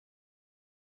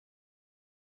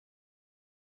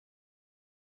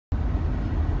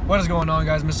What is going on,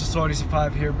 guys? Mr.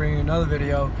 Slow85 here, bringing another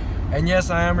video. And yes,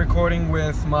 I am recording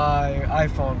with my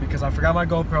iPhone because I forgot my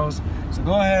GoPros. So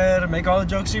go ahead and make all the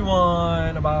jokes you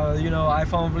want about, you know,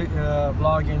 iPhone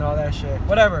vlogging, all that shit.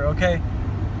 Whatever, okay?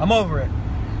 I'm over it.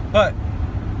 But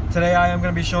today I am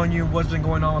going to be showing you what's been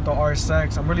going on with the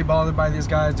RS-X. I'm really bothered by these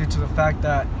guys due to the fact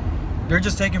that they're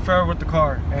just taking forever with the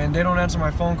car, and they don't answer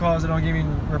my phone calls, they don't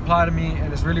even reply to me,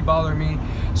 and it's really bothering me.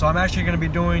 So I'm actually going to be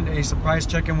doing a surprise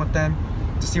check-in with them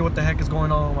to see what the heck is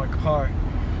going on with my car.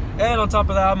 And on top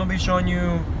of that, I'm going to be showing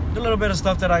you a little bit of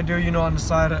stuff that I do, you know, on the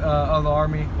side of the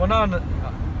Army. Well, not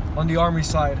on the Army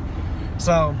side.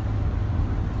 So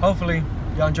hopefully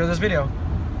y'all enjoy this video.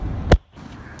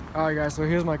 Alright guys, so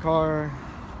here's my car.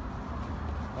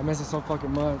 I miss it so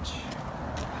fucking much.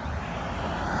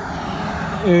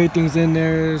 Everything's in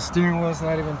there. Steering wheel's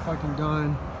not even fucking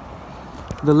done.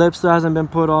 The lip still hasn't been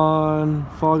put on.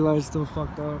 Fog light's still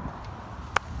fucked up.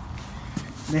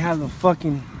 They have the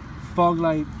fucking fog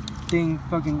light thing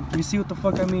fucking. You see what the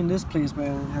fuck I mean? This place,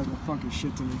 man, has no fucking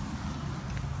shit to me.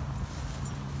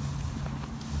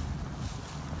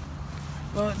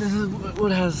 But this is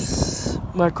what has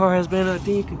my car has been. I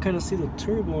think you can kind of see the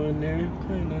turbo in there,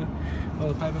 kind of. Oh,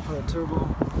 the piping for a turbo.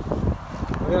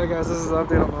 But yeah, guys, this is the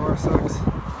update on my RS-X.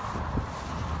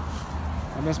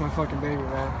 I miss my fucking baby,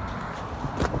 man.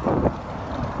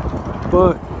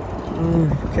 But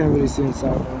can't really see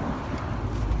inside, man.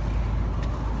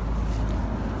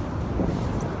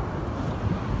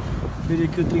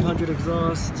 BDQ 300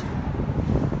 exhaust.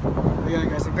 But yeah,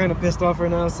 guys, I'm kind of pissed off right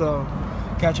now, so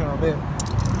catch you in a bit.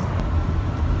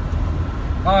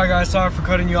 Alright guys, sorry for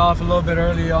cutting you off a little bit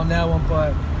early on that one,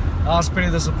 but I was pretty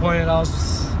disappointed. I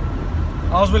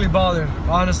was really bothered,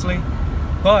 honestly.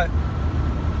 But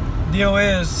deal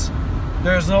is,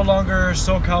 there's no longer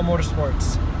SoCal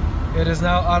Motorsports. It is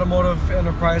now Automotive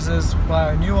Enterprises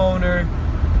by a new owner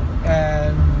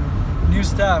and new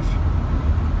staff.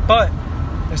 But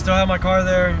I still have my car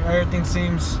there. Everything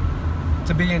seems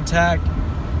to be intact.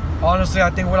 Honestly, I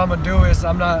think what I'm gonna do is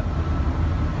I'm gonna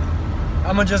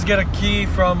just get a key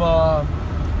from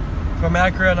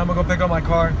Acura, and I'm gonna go pick up my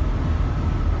car.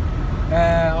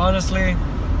 And honestly,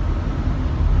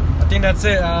 I think that's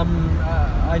it.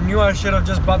 I knew I should have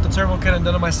just bought the turbo kit and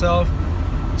done it myself,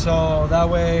 so that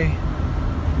way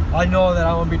I know that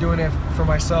I won't be doing it for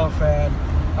myself. And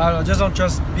I don't know, just don't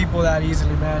trust people that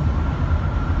easily, man.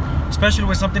 Especially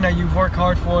with something that you've worked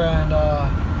hard for and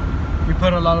you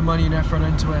put a lot of money and effort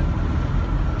into it.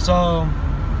 So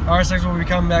RS-X will be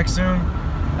coming back soon.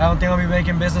 I don't think I'll be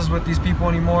making business with these people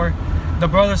anymore. The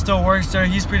brother still works there.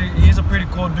 He's a pretty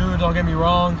cool dude, don't get me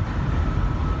wrong.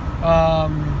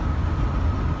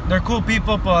 They're cool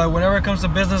people, but whenever it comes to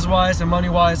business wise and money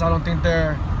wise, I don't think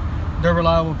they're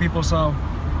reliable people. So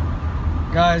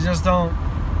guys, just don't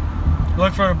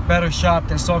look for a better shop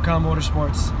than SoCal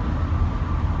Motorsports.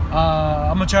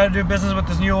 I'm gonna try to do business with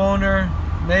this new owner.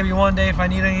 Maybe one day if I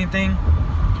need anything.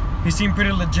 He seemed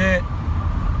pretty legit.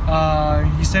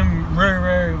 He seemed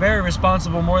very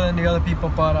responsible, more than the other people.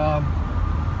 But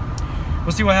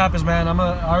we'll see what happens, man.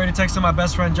 I already texted my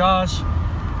best friend Josh.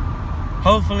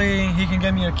 Hopefully he can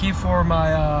get me a key for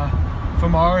my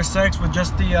RS-X with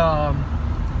just the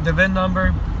VIN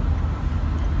number.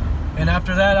 And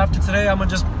after that, after today, I'm gonna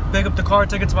just pick up the car,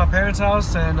 take it to my parents'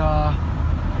 house, and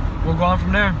we'll go on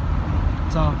from there.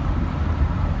 So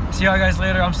see y'all guys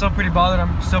later. I'm still pretty bothered.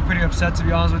 I'm still pretty upset, to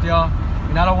be honest with y'all,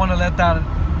 and I don't want to let that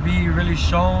be really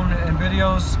shown in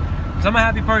videos, because I'm a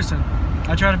happy person.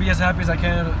 I try to be as happy as I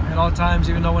can at all times,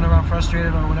 even though whenever I'm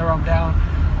frustrated or whenever I'm down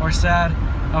or sad,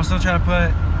 I'll still try to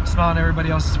put a smile on everybody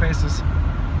else's faces.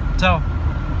 So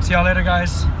see y'all later,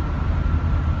 guys.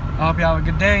 I hope you have a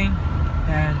good day,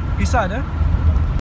 and peace out, eh?